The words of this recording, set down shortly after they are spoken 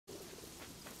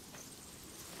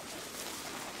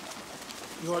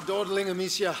You are dawdling,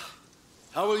 Amicia.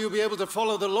 How will you be able to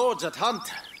follow the lords at hunt?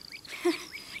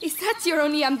 Is that your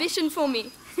only ambition for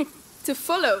me? To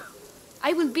follow?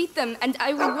 I will beat them, and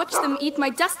I will watch them eat my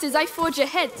dust as I forge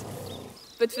ahead.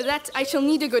 But for that, I shall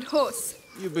need a good horse.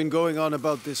 You've been going on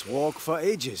about this walk for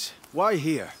ages. Why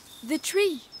here? The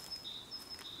tree.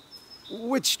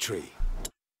 Which tree?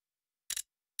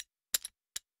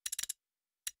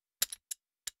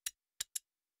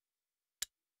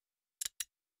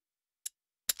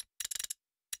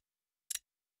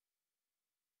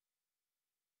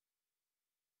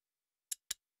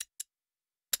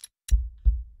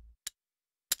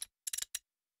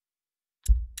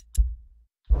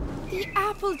 The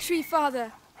apple tree,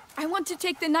 Father. I want to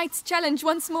take the Knight's Challenge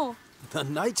once more. The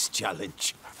Knight's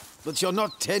Challenge? But you're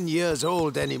not 10 years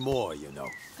old anymore, you know.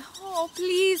 Oh,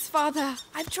 please, Father.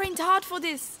 I've trained hard for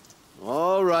this.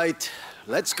 All right,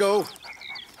 let's go.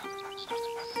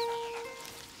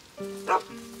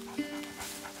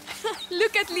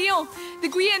 Look at Leon. The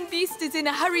Guyenne beast is in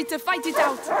a hurry to fight it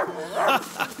out.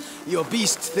 Your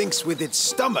beast thinks with its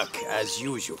stomach, as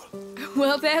usual.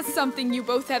 Well, there's something you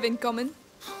both have in common.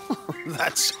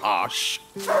 That's harsh.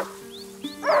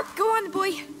 Go on,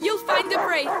 boy. You'll find the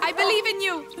prey. I believe in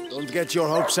you. Don't get your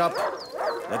hopes up.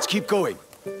 Let's keep going.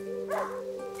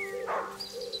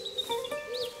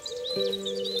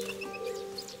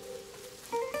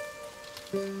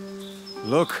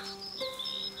 Look.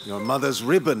 Your mother's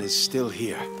ribbon is still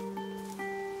here.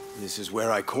 This is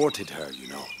where I courted her, you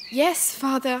know. Yes,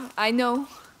 Father, I know.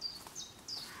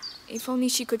 If only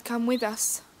she could come with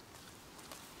us.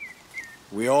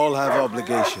 We all have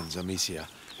obligations, Amicia.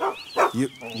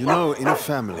 You know, in a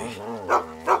family.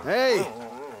 Hey!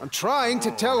 I'm trying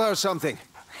to tell her something.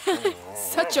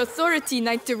 Such authority,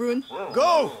 Knight de Rune.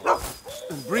 Go!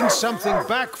 And bring something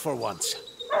back for once.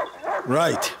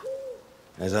 Right.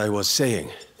 As I was saying,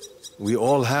 we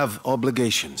all have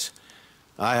obligations.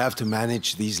 I have to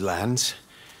manage these lands.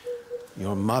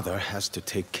 Your mother has to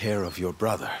take care of your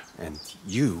brother, and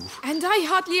you... And I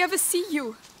hardly ever see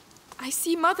you. I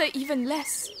see Mother even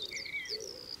less.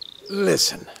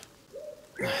 Listen.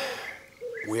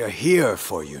 We're here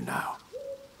for you now.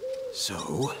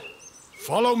 So,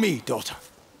 follow me, daughter.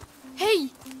 Hey,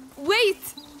 wait!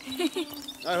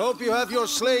 I hope you have your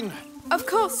sling. Of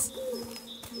course.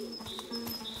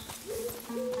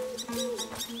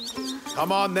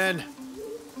 Come on, then.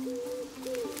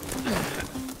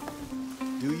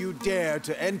 Do you dare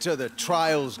to enter the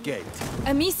Trials Gate?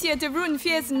 Amicia de Rune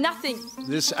fears nothing.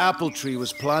 This apple tree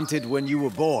was planted when you were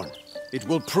born. It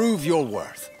will prove your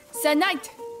worth. Sir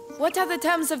Knight, what are the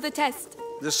terms of the test?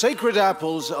 The sacred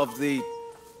apples of the...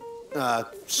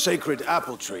 sacred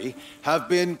apple tree have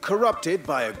been corrupted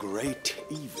by a great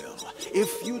evil.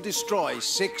 If you destroy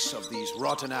 6 of these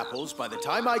rotten apples by the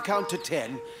time I count to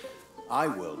 10, I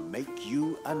will make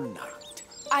you a knight.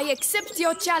 I accept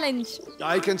your challenge.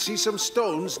 I can see some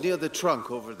stones near the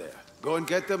trunk over there. Go and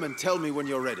get them and tell me when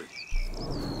you're ready.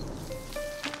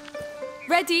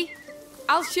 Ready?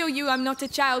 I'll show you I'm not a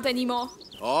child anymore.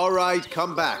 All right,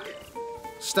 come back.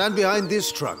 Stand behind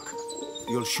this trunk.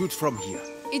 You'll shoot from here.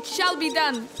 It shall be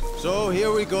done. So,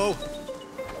 here we go.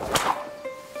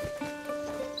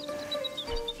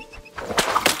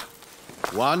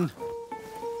 One,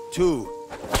 2,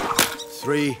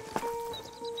 3,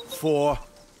 4,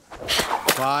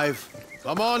 5.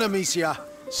 Come on, Amicia.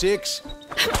 6,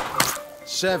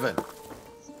 7,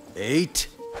 8.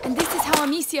 And this is how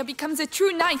Amicia becomes a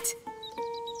true knight.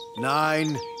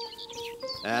 9,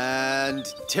 and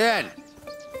 10.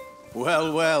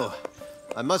 Well, well.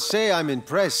 I must say I'm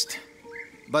impressed.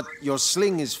 But your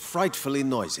sling is frightfully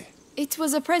noisy. It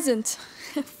was a present.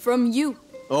 From you.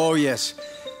 Oh, yes.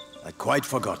 I'd quite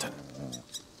forgotten.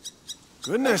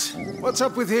 Goodness, what's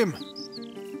up with him?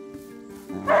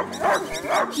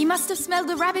 He must have smelled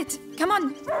the rabbit. Come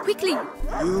on, quickly.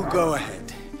 You go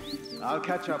ahead. I'll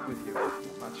catch up with you.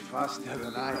 Much faster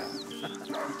than I am.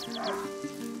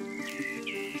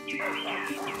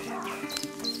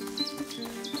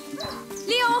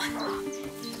 Leon!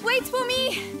 Wait for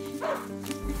me!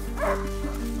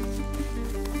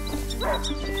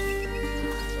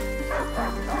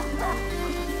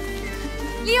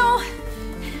 Leon!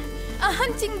 A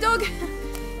hunting dog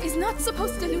is not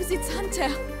supposed to lose its hunter.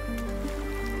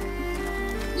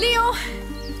 Leon!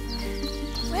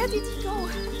 Where did he go?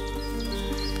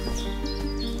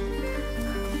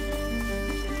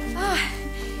 Ah,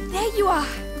 there you are.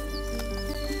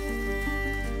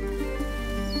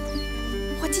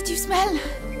 What did you smell?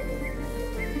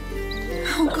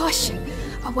 Oh gosh,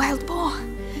 a wild boar.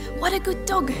 What a good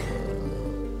dog.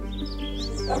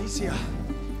 Alicia,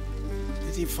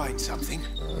 did he find something?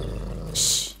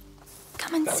 Shh. Come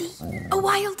Come and see. A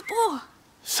wild boar.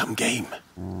 Some game.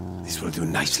 This will do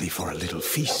nicely for a little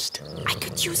feast. I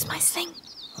could use my sling.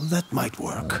 That might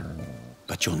work.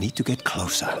 But you'll need to get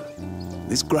closer.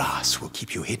 This grass will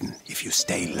keep you hidden if you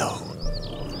stay low.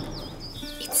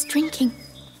 It's drinking.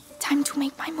 Time to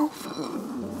make my move.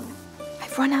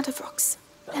 I've run out of rocks.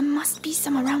 There must be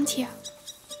some around here.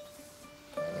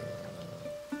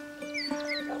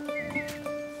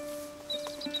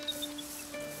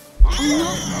 Oh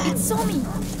no, it saw me!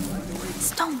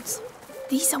 Stones.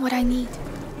 These are what I need.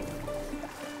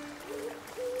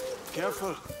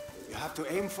 Careful. You have to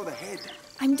aim for the head.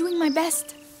 I'm doing my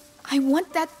best. I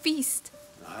want that feast.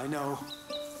 I know.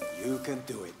 You can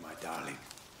do it, my darling.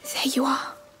 There you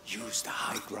are. Use the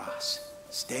high grass.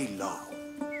 Stay low.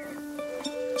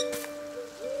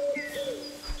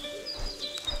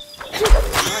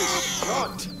 Nice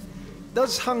shot!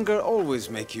 Does hunger always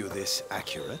make you this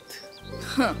accurate?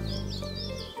 Huh.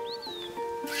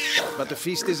 But the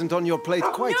feast isn't on your plate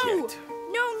quite yet.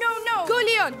 No! Go,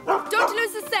 Leon! Don't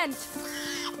lose the scent!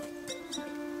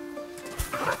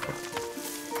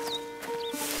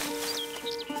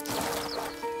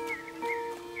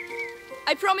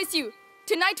 I promise you,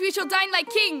 tonight we shall dine like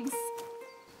kings!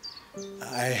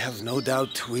 I have no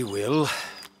doubt we will.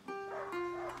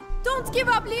 Don't give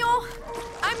up, Leon!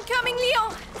 I'm coming,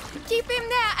 Leon! Keep him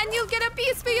there and you'll get a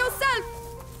piece for yourself!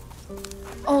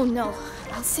 Oh no,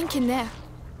 I'll sink in there.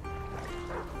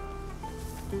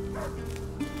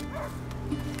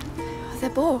 The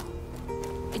boar.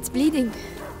 It's bleeding.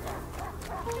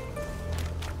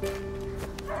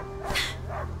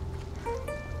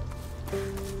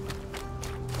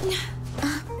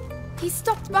 He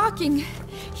stopped barking.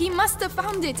 He must have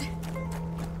found it.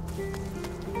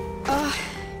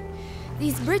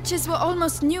 These bridges were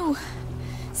almost new.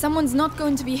 Someone's not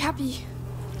going to be happy.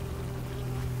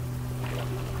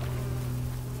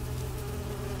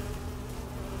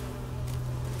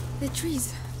 The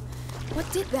trees. What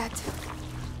did that?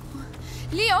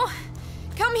 Leo,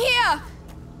 come here!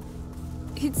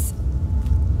 It's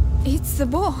the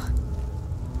boar.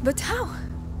 But how?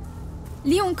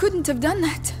 Leon couldn't have done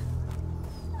that.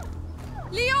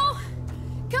 Leo!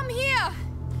 Come here!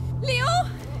 Leo!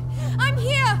 I'm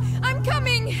here! I'm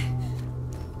coming!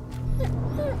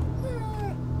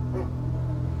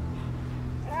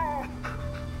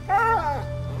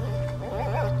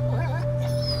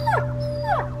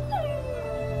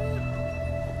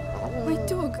 My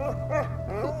dog.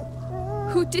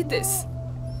 Who did this?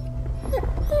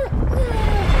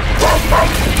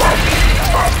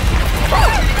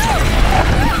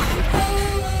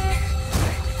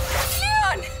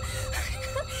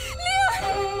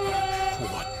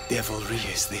 What devilry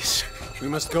is this? We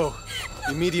must go.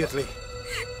 Immediately.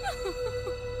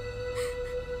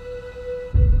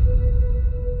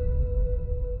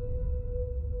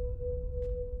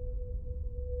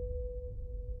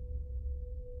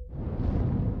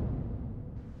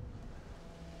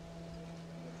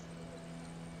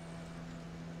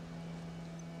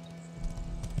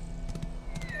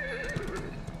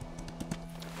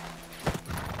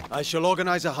 I shall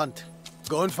organize a hunt.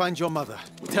 Go and find your mother.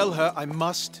 Tell her I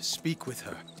must speak with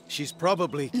her. She's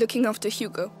probably... Looking after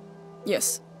Hugo.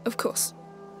 Yes, of course.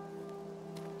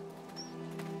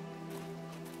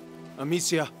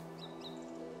 Amicia.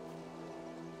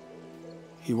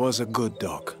 He was a good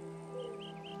dog.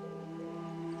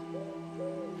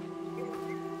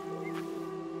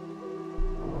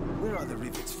 Where are the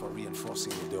rivets for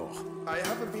reinforcing the door? I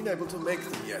haven't been able to make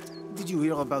them yet. Did you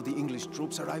hear about the English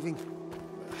troops arriving?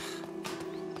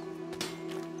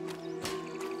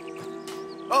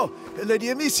 Oh, Lady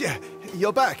Amicia,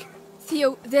 you're back.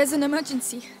 Theo, there's an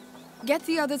emergency. Get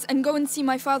the others and go and see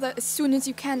my father as soon as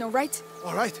you can, all right?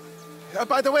 All right.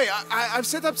 By the way, I've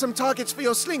set up some targets for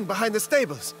your sling behind the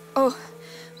stables. Oh,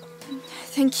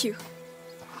 thank you.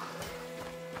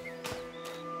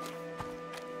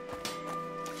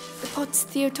 The pots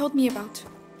Theo told me about.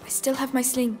 I still have my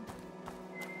sling.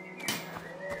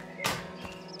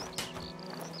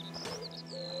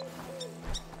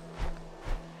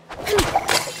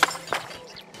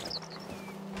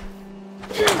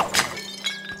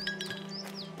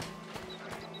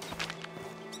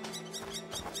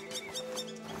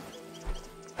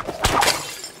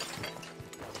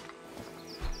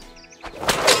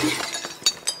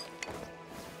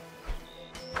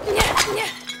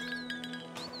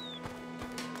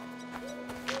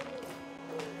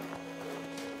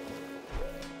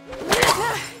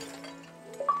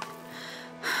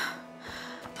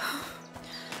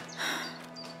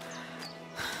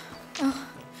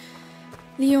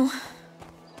 Leo,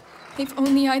 if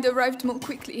only I'd arrived more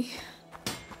quickly.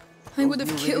 I would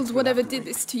have killed whatever did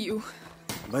this to you.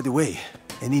 By the way,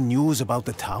 any news about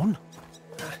the town?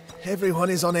 Everyone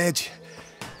is on edge.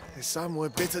 Some were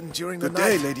bitten during the night.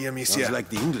 Good day, Lady Amicia. Sounds like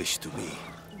the English to me.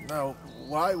 Now,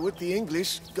 why would the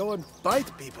English go and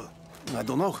bite people? I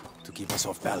don't know. To keep us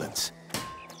off balance.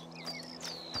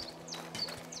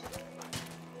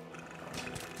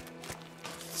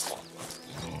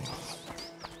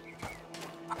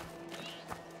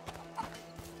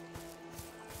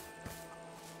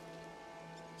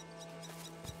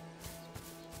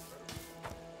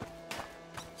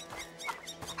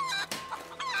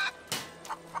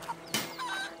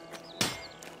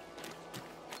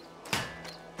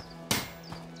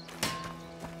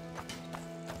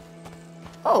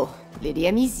 Oh, Lady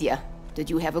Amicia, did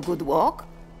you have a good walk?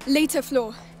 Later,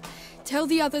 Flo. Tell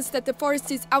the others that the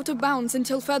forest is out of bounds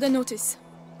until further notice.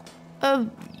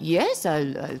 Yes,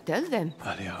 I'll tell them.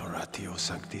 Aria oratio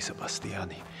sancti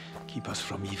Sebastiani, keep us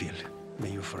from evil. May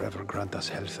you forever grant us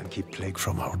health and keep plague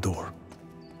from our door.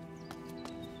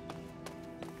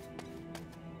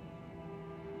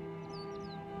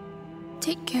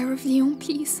 Take care of Leon,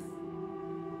 please.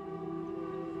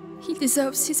 He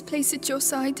deserves his place at your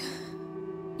side,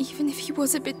 even if he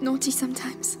was a bit naughty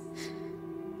sometimes.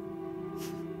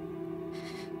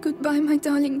 Goodbye, my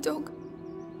darling dog.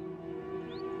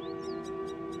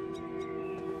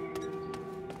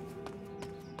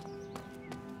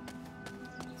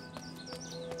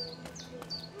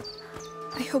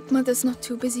 I hope Mother's not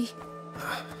too busy.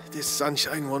 This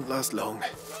sunshine won't last long.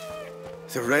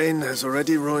 The rain has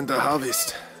already ruined the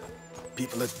harvest.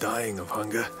 People are dying of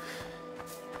hunger.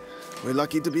 We're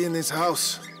lucky to be in this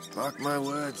house. Mark my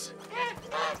words.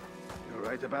 You're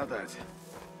right about that.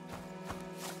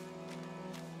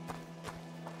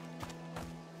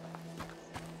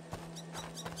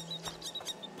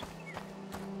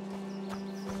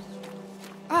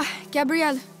 Ah,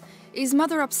 Gabrielle. Is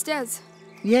Mother upstairs?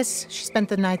 Yes, she spent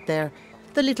the night there.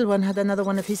 The little one had another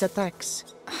one of his attacks.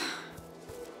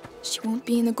 She won't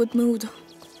be in a good mood.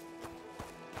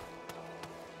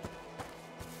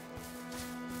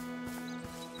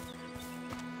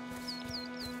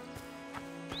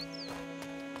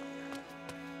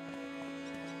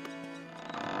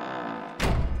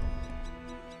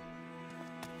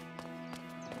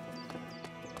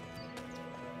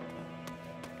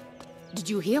 Did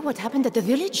you hear what happened at the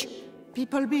village?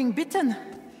 People being bitten.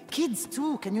 Kids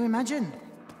too, can you imagine?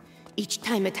 Each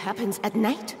time it happens at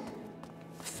night?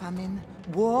 Famine,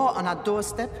 war on our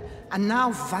doorstep, and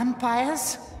now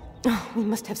vampires? Oh, we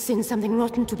must have sinned something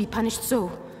rotten to be punished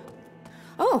so.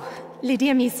 Oh, Lady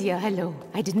Amicia, hello.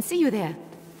 I didn't see you there.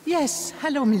 Yes,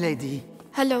 hello, milady.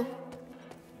 Hello.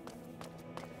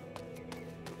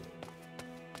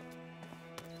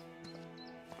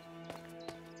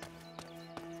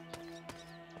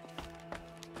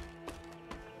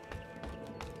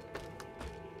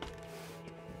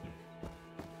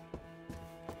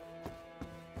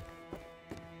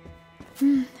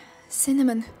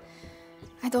 Cinnamon.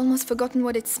 I'd almost forgotten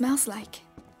what it smells like.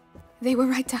 They were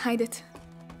right to hide it.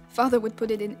 Father would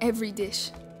put it in every dish.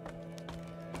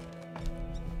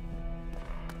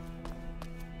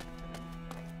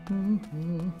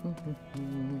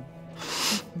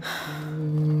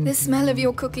 The smell of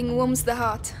your cooking warms the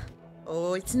heart.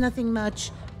 Oh, it's nothing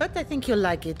much, but I think you'll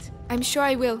like it. I'm sure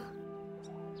I will.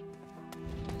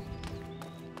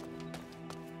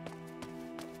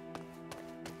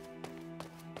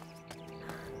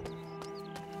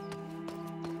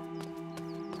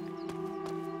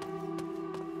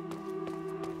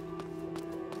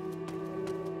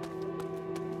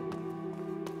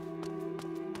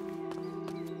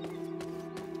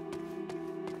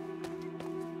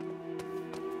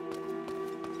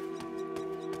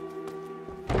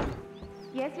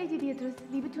 Yes, Lady Beatrice,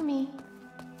 leave it to me.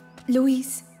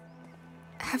 Louise,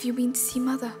 have you been to see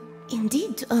Mother?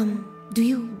 Indeed, do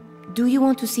you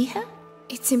want to see her?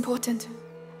 It's important.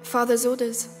 Father's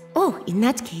orders. Oh, in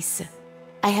that case,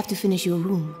 I have to finish your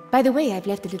room. By the way, I've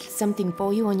left a little something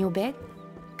for you on your bed.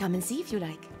 Come and see if you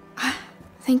like. Ah,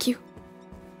 thank you.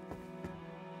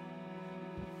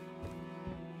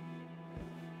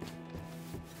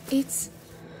 It's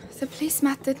the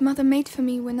placemat that Mother made for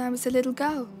me when I was a little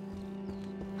girl.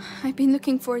 I've been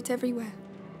looking for it everywhere.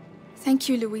 Thank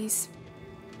you, Louise.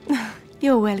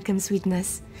 You're welcome,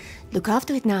 sweetness. Look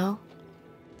after it now.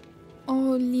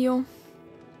 Oh, Leon.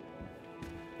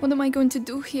 What am I going to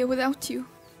do here without you?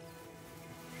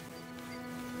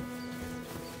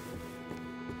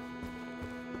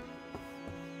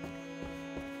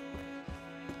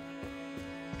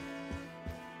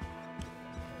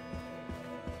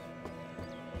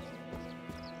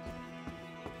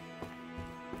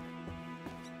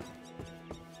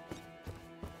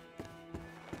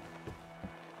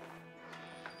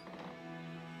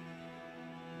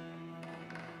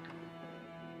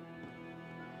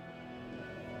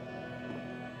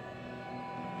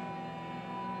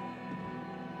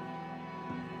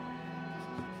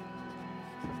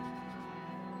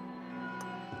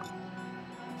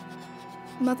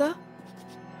 Mother?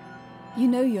 You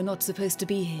know you're not supposed to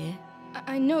be here.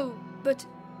 I know, but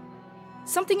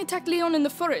something attacked Leon in the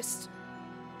forest.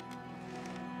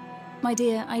 My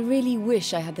dear, I really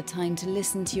wish I had the time to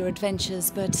listen to your adventures,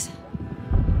 but...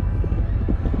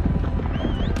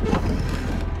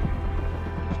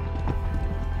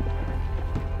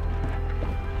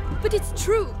 But it's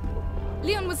true!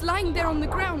 Leon was lying there on the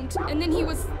ground, and then he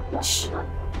was... Shh!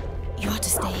 You are to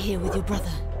stay here with your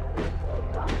brother.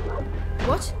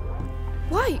 What?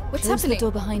 Why? What's Close happening? the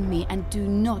door behind me and do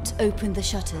not open the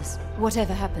shutters,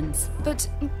 whatever happens. But...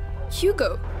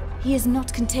 Hugo... He is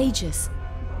not contagious.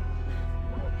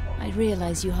 I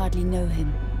realize you hardly know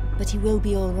him, but he will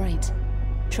be all right.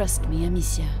 Trust me,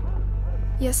 Amicia.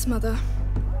 Yes, Mother.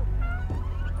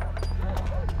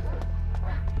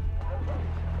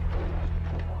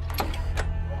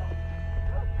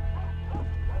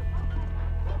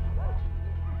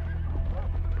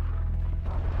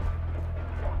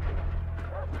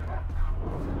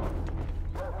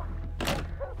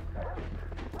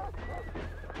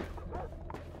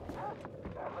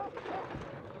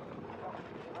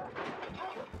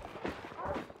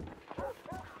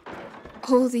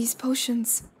 All these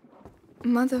potions.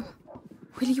 Mother,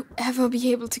 will you ever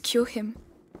be able to cure him?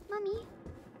 Mommy?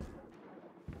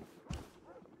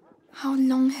 How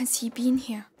long has he been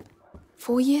here?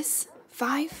 4 years?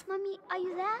 5? Mommy, are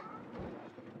you there?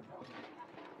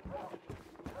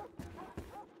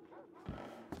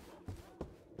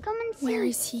 Come and see. Where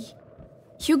is he?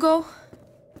 Hugo?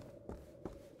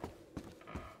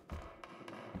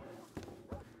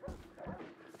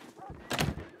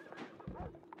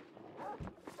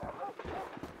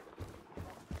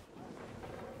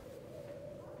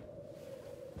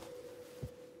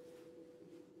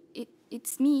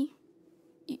 It's me.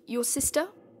 Your sister?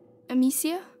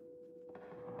 Amicia?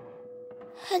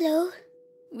 Hello.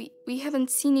 We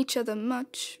haven't seen each other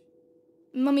much.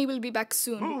 Mummy will be back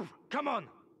soon. Move! Come on!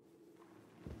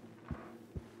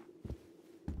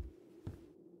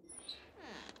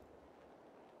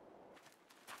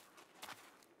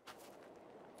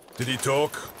 Did he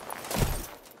talk?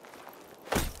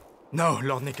 No,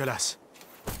 Lord Nicholas.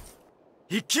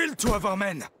 He killed 2 of our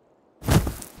men!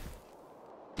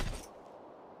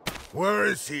 Where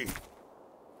is he?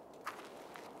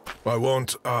 I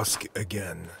won't ask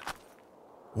again.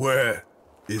 Where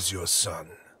is your son?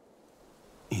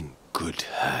 In good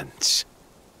hands.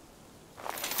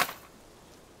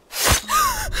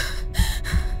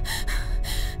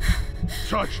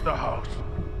 Touch the house.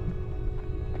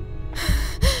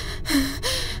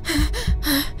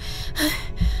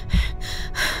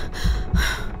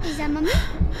 Is that Mommy?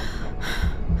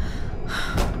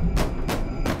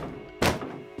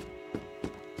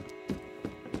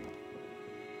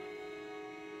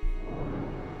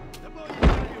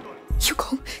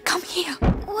 Hugo, come here.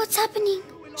 What's happening?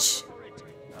 Shh.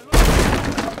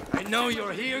 I know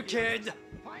you're here, kid.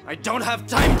 I don't have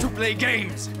time to play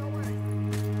games.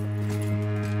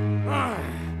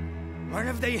 Where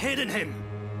have they hidden him?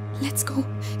 Let's go.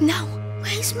 Now.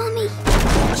 Where's Mommy?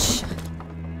 Shh.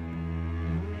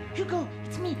 Hugo,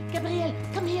 it's me, Gabrielle.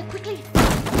 Come here, quickly.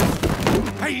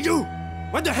 Hey, you!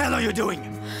 What the hell are you doing?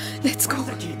 Let's go.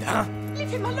 The kid, huh? Leave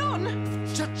him alone.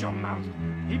 Shut your mouth.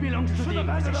 He belongs to the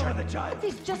Inquisition.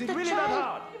 It's just a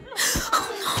child.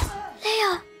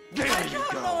 Leia. There you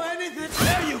go.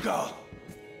 There you go.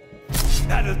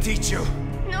 That'll teach you.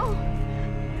 No.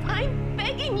 I'm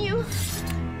begging you.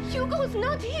 Hugo's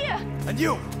not here. And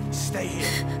you, stay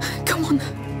here. Come on.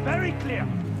 Very clear.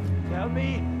 Tell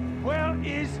me, where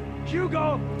is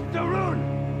Hugo de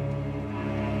Rune?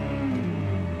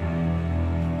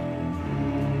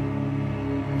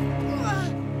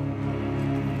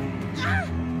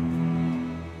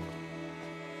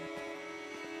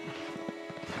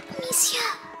 Amicia,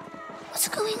 what's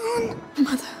going on?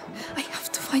 Mother. I have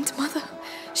to find Mother.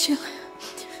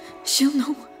 She'll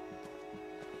know.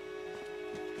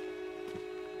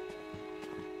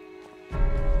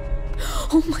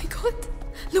 Oh my God.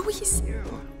 Louise. You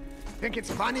think it's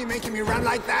funny making me run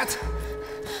like that?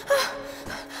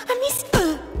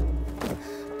 Amicia.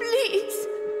 Please.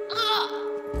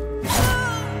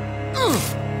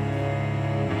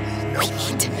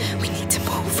 We need to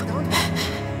move.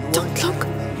 Don't look.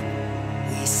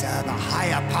 We serve a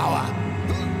higher power.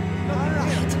 All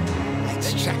right.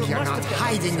 Let's check you're not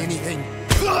hiding anything.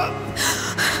 No.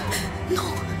 No,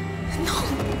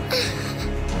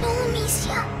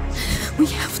 Amicia. We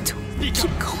have to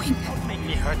keep going. Don't make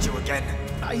me hurt you again.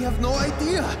 I have no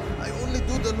idea. I only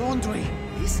do the laundry.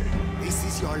 Listen, this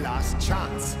is your last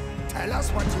chance. Tell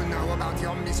us what you know about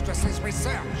your mistress's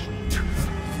research. Even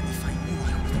if I knew,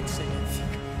 I wouldn't say anything.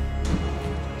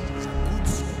 She's a good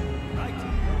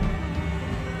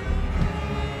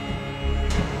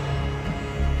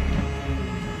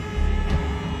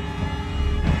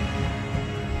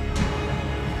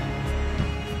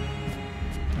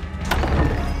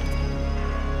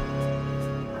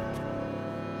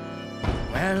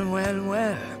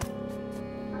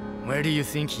Where do you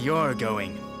think you're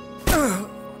going?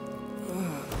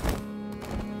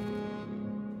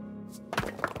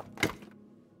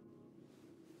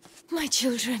 My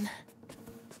children.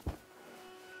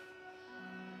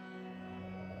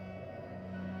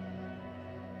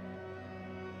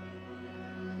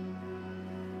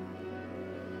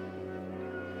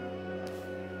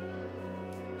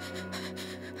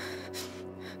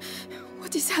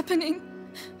 What is happening?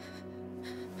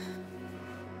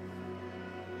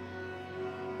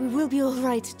 We will be all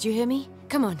right, do you hear me?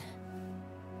 Come on.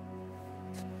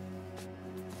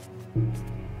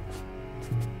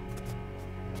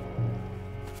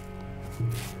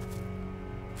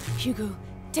 Hugo,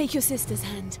 take your sister's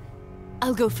hand.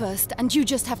 I'll go first, and you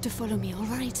just have to follow me, all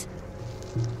right?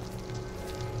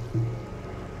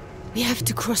 We have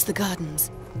to cross the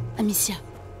gardens. Amicia,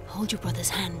 hold your brother's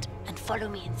hand and follow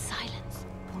me in silence,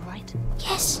 all right?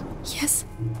 Yes. Yes,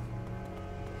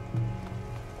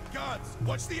 Guards,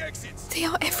 watch the exits! they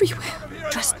are everywhere.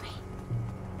 Trust me.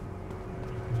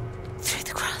 Through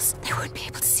the grass, they won't be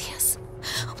able to see us.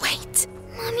 Wait.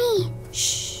 Mommy!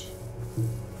 Shh.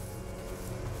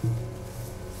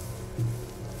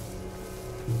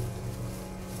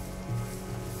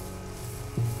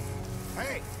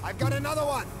 Hey, I've got another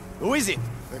one! Who is it?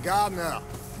 The gardener.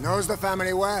 Knows the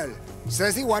family well.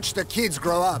 Says he watched the kids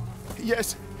grow up.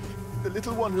 Yes, the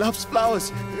little one loves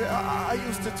flowers. I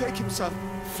used to take him some.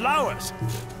 Flowers!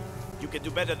 You can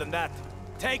do better than that.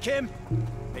 Take him.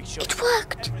 Make sure It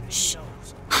worked! Shh.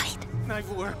 Hide! I've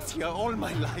worked here all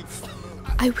my life.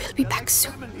 I will be back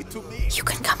soon. Family to me. You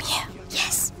can come here.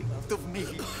 Yes! Out of me.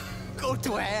 Go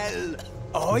to hell.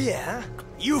 Oh yeah?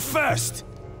 You first!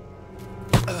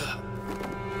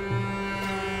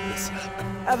 Listen,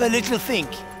 have a little think,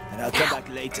 and I'll come back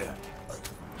later.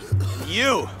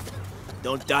 You!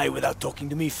 Don't die without talking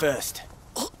to me first.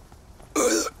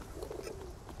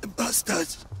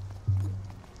 Bastards.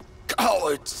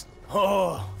 Cowards.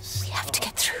 Oh, We have to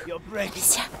get through. you're breaking.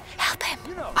 Amicia, help him.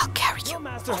 I'll carry you.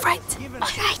 Master All right. given All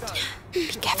us right. time. Be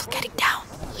careful getting down.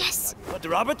 Yes! But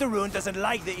Robert the Rune doesn't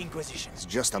like the Inquisition. It's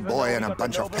just a boy and a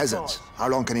bunch of peasants. How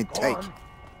long can it take?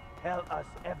 Tell us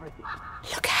everything.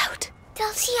 Look out. They'll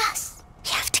see us!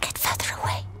 We have to get further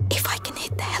away. If I can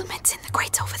hit the helmets in the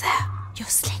crates over there, Your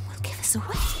sling will give us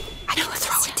away. I can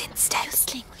throw it instead. Your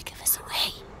sling will give us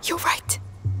away. You're right.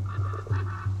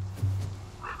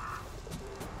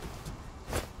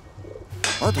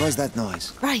 What was that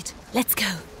noise? Right, let's go.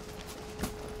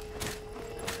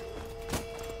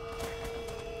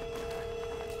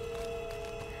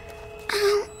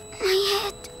 Ow, my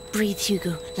head. Breathe,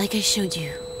 Hugo, like I showed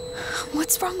you.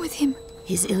 What's wrong with him?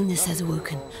 His illness has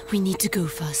awoken. We need to go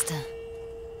faster.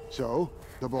 So,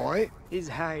 the boy? He's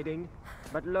hiding,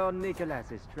 but Lord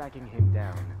Nicholas is tracking him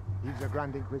down. He's the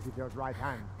Grand Inquisitor's right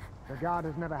hand. The guard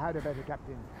has never had a better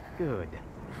captain. Good.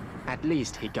 At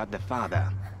least he got the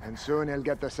father. And soon he'll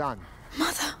get the son.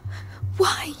 Mother,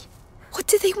 why? What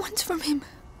do they want from him?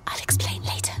 I'll explain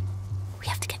later. We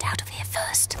have to get out of here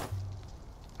first.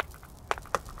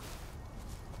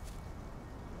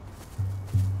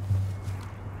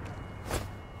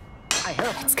 I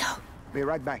heard. Let's go. Be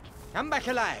right back. Come back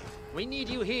alive. We need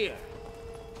you here.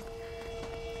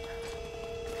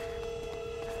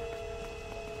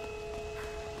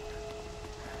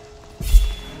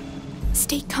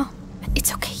 Stay calm.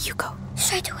 It's okay, Hugo.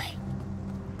 Straight away.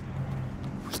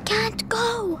 We can't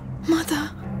go!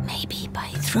 Mother, Maybe by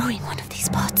throwing one of these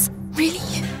pots. really?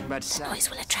 But The noise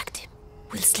will attract him.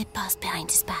 We'll slip past behind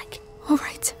his back. All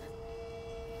right.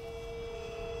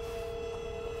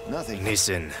 Nothing.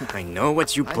 Listen, I know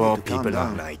what you I poor need to calm people are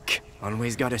down. like.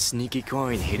 Always got a sneaky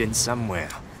coin hidden somewhere.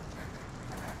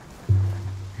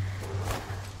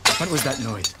 What was that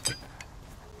noise?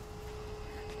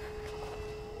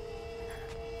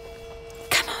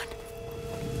 Come on.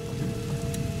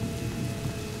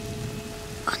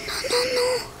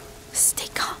 Oh, no. Stay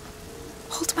calm.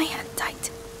 Hold my hand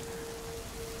tight.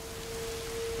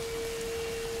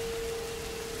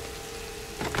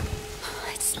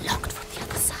 It's locked from the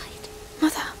other side.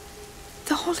 Mother,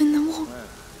 the hole in the wall.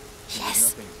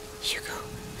 Yes. Hugo,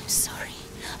 I'm sorry.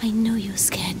 I know you're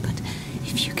scared, but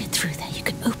if you get through there, you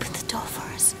can open the door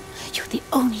for us. You're the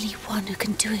only one who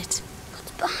can do it.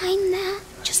 What's behind there?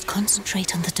 Just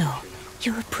concentrate on the door.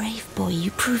 You're a brave boy.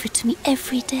 You prove it to me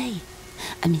every day.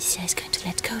 Amicia is going to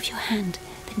let go of your hand.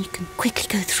 Then you can quickly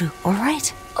go through, all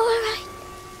right? All right.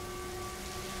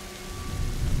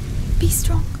 Be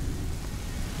strong.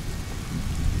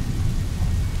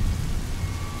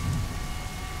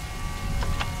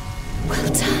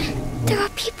 Well done. There are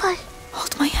people.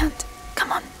 Hold my hand.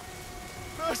 Come on.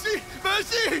 Mercy!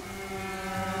 Mercy!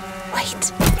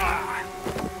 Wait.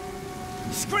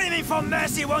 Screaming for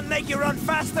mercy won't make you run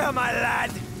faster, my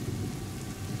lad!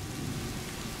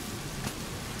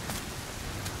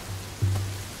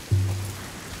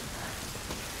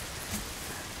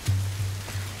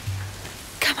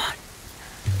 Come on.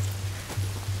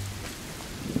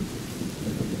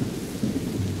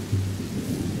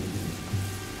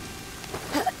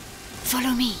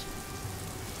 Follow me.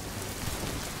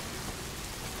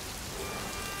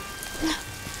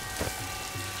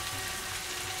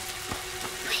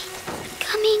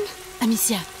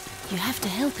 Amicia, you have to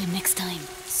help him next time.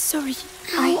 Sorry,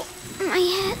 Ow, my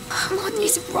head. What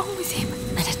is wrong with him?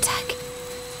 An attack.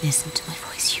 Listen to my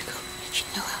voice, Hugo. You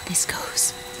know how this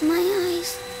goes. My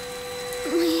eyes.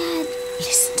 My head.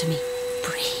 Listen to me.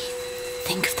 Breathe.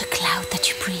 Think of the cloud that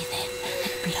you breathe in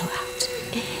and blow out.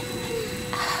 In,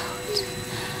 out.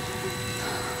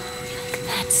 Like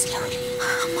that, slowly.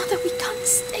 Mother, we can't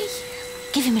stay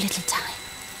here. Give him a little time.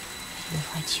 Are you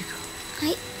all right, Hugo?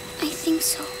 I think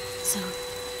so. So,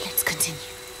 let's continue.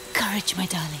 Courage, my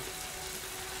darling.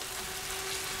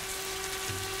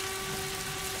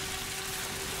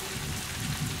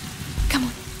 Come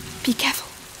on, be careful.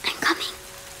 I'm coming.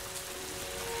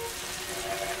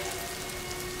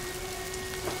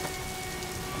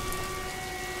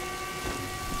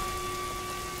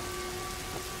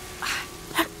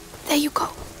 There you go.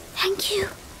 Thank you.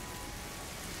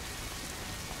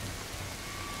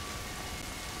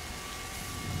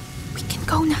 We can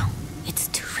go now. It's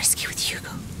too risky with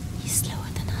Hugo. He's slower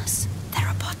than us. There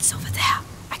are bots over there.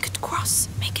 I could cross,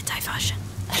 make a diversion.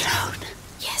 Alone?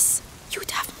 Yes,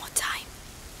 you'd have more time.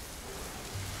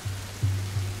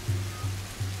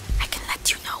 I can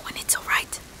let you know when it's all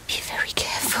right. Be very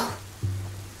careful.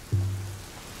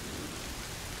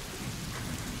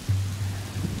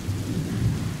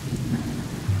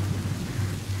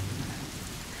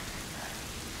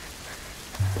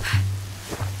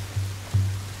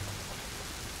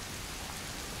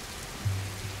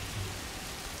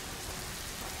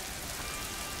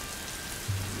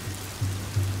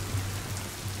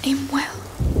 Aim well.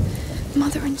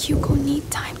 Mother and Hugo need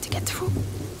time to get through.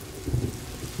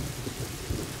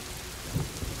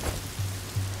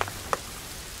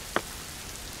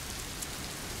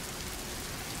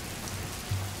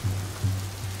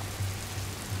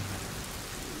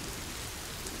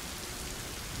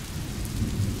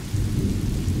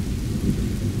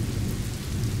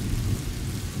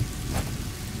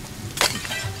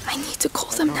 I need to call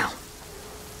them now.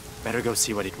 Better go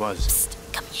see what it was. Psst,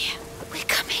 come here. We're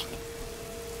coming.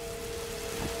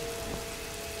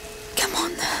 Come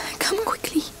on, come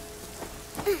quickly.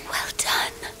 Well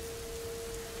done.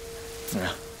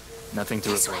 Yeah, nothing to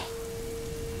This report.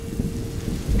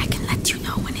 way. I can let you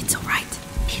know when it's all right.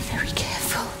 Be very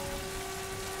careful.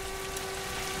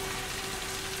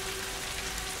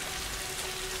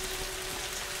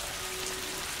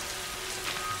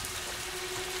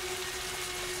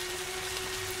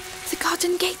 The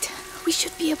garden gate. We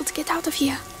should be able to get out of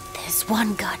here. There's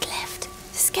one guard left.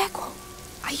 The scarecrow.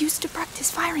 I used to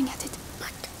practice firing at it.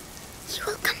 But he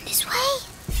will come this way.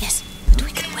 Yes, but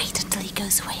we can wait until he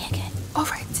goes away again. All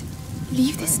right.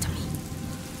 Leave this to me.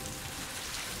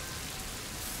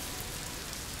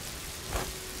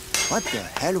 What the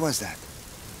hell was that?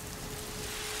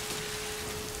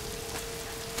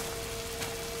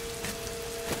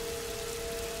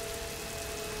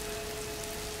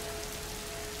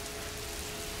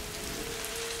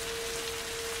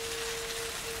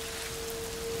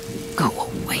 Go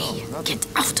away. Get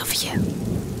out of here.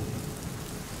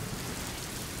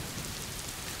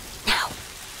 Now.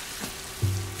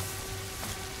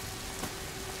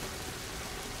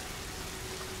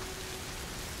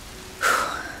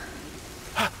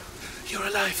 You're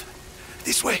alive.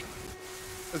 This way.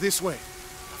 This way.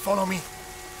 Follow me.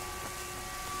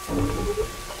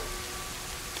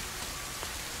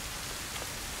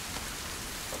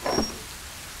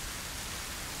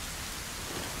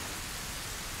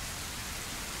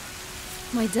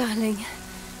 My darling.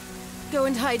 Go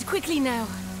and hide quickly now.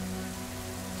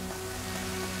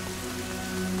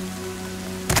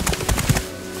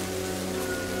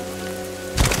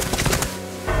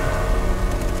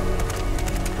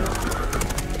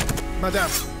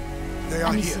 Madame, they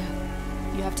are Amicia,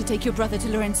 here. you have to take your brother to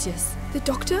Laurentius. The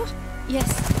doctor? Yes,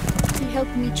 he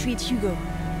helped me treat Hugo.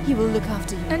 He will look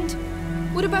after you. And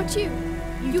what about you?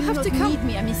 You do have not to come. need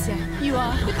me, Amicia. You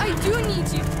are. But I do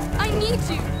need you. I need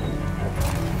you.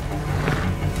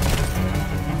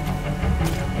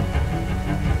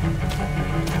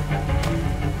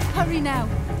 Hurry now.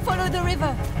 Follow the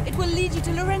river. It will lead you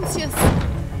to Laurentius.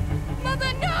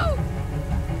 Mother, no!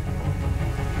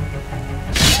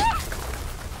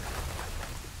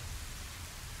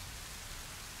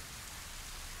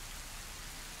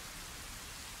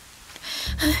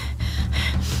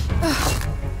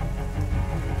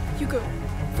 Hugo,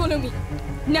 follow me.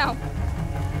 Now.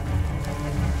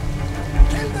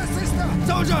 Kill the sister!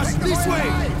 Soldiers, this way!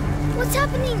 What's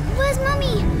happening? Where's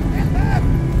Mummy?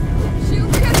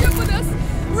 She'll catch up with us.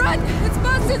 Run as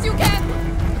fast as you can.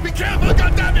 Be careful,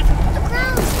 goddammit! The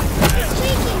ground is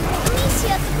shaking.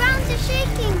 Amicia, the ground is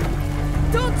shaking.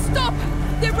 Don't stop.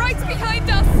 They're right behind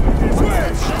us.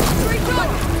 Where? Straight on.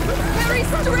 Harry,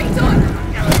 straight on.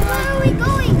 Where are we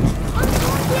going?